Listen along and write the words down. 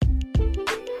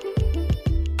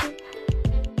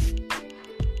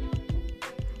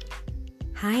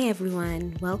Hi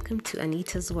everyone, welcome to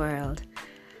Anita's World.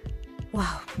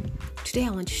 Wow, today I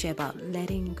want to share about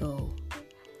letting go.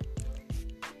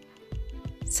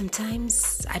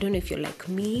 Sometimes, I don't know if you're like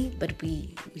me, but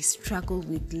we struggle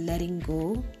with letting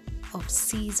go of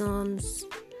seasons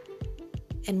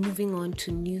and moving on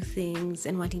to new things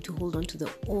and wanting to hold on to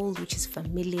the old, which is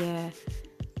familiar.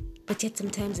 But yet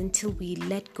sometimes until we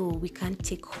let go, we can't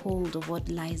take hold of what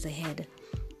lies ahead.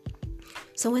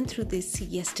 So I went through this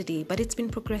yesterday, but it's been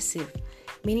progressive.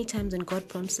 Many times when God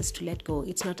prompts us to let go,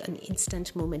 it's not an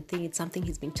instant moment thing. It's something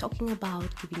He's been talking about,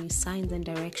 giving you signs and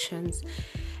directions.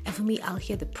 And for me, I'll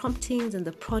hear the promptings and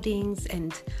the proddings,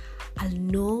 and I'll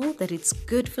know that it's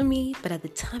good for me. But at the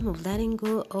time of letting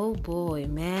go, oh boy,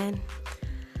 man.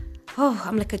 Oh,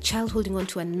 I'm like a child holding on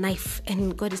to a knife,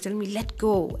 and God is telling me, let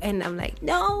go. And I'm like,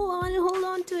 no, I want to hold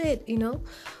on to it,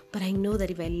 But I know that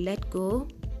if I let go,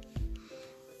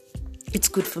 it's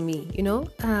good for me,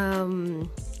 And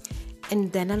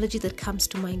the analogy that comes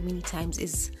to mind many times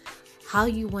is how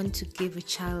you want to give a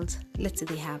child, let's say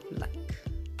they have like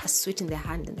a sweet in their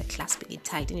hand and they're clasping it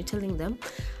tight, and you're telling them,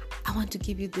 I want to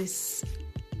give you this,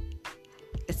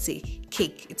 let's say,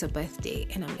 cake. It's a birthday.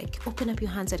 And I'm like, open up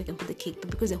your hands so I can put the cake. But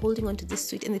because they're holding on to this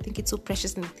sweet and they think it's so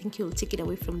precious and they think you'll take it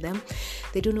away from them,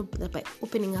 they don't know that by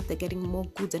opening up, they're getting more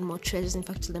goods and more treasures. In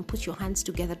fact, tell them, put your hands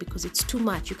together because it's too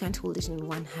much. You can't hold it in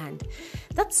one hand.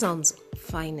 That sounds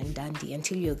fine and dandy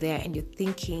until you're there and you're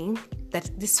thinking that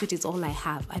this sweet is all I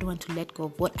have. I don't want to let go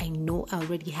of what I know I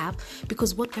already have,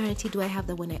 because what guarantee do I have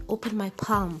that when I open my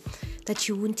palm that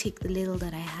you won't take the little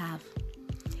that I have?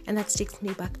 And that takes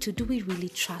me back to, do we really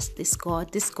trust this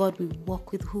God we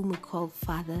walk with, whom we call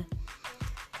Father?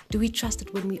 Do we trust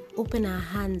that when we open our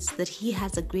hands that He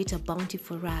has a greater bounty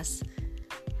for us?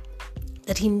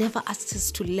 That He never asks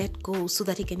us to let go so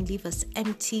that He can leave us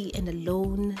empty and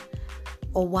alone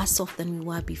or worse off than we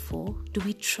were before? Do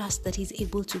we trust that He's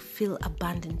able to fill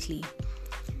abundantly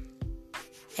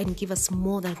and give us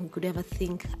more than we could ever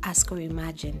think, ask, or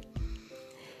imagine?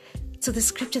 So the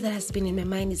scripture that has been in my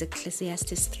mind is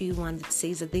Ecclesiastes 3:1 that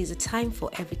says that there's a time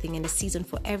for everything and a season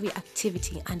for every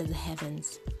activity under the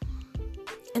heavens.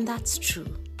 And that's true.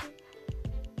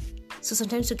 So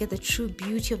sometimes to get the true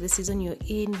beauty of the season you're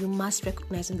in, you must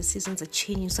recognize when the seasons are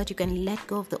changing so that you can let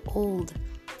go of the old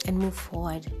and move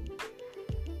forward.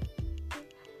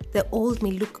 The old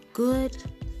may look good,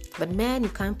 but man, you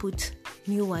can't put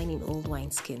new wine in old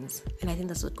wineskins. And I think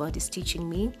that's what God is teaching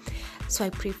me. So I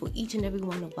pray for each and every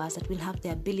one of us that we'll have the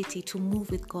ability to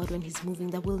move with God when He's moving,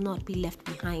 that will not be left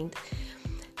behind,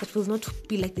 that will not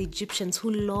be like the Egyptians who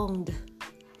longed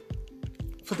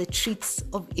for the treats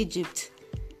of Egypt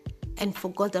and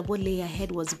forgot that what lay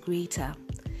ahead was greater.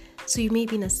 So you may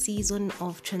be in a season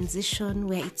of transition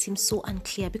where it seems so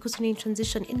unclear, because when you're in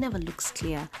transition, it never looks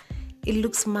clear. It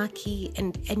looks murky,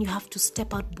 and you have to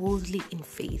step out boldly in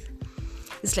faith.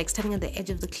 It's like standing at the edge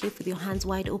of the cliff with your hands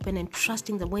wide open and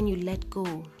trusting that when you let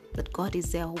go, that God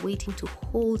is there waiting to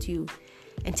hold you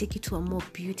and take you to a more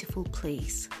beautiful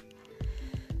place.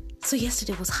 So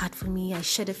yesterday was hard for me. I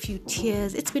shed a few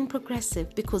tears. It's been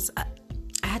progressive because I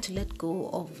had to let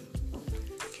go of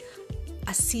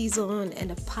a season and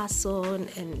a person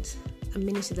and a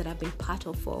ministry that I've been part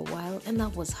of for a while, and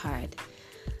that was hard.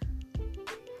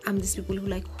 I'm these people who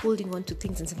like holding on to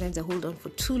things, and sometimes I hold on for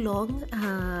too long.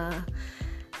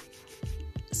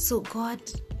 So God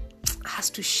has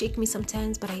to shake me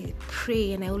sometimes, but I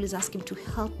pray and I always ask Him to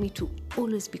help me to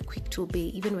always be quick to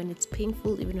obey, even when it's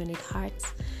painful, even when it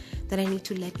hurts, that I need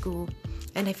to let go.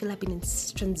 And I feel I've been in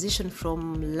transition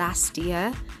from last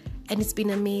year, and it's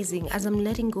been amazing. As I'm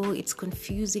letting go, it's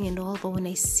confusing and all, but when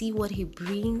I see what He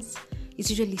brings, it's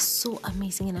usually so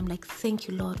amazing, and I'm like, thank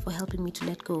you, Lord, for helping me to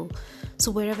let go.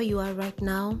 So wherever you are right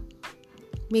now,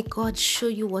 may God show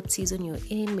you what season you're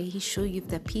in. May He show you if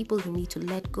there are people you need to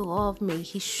let go of. May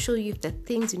He show you if there are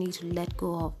things you need to let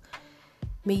go of.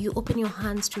 May you open your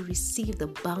hands to receive the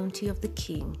bounty of the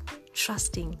King,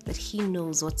 trusting that He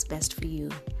knows what's best for you.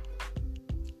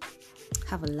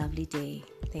 Have a lovely day.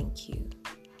 Thank you.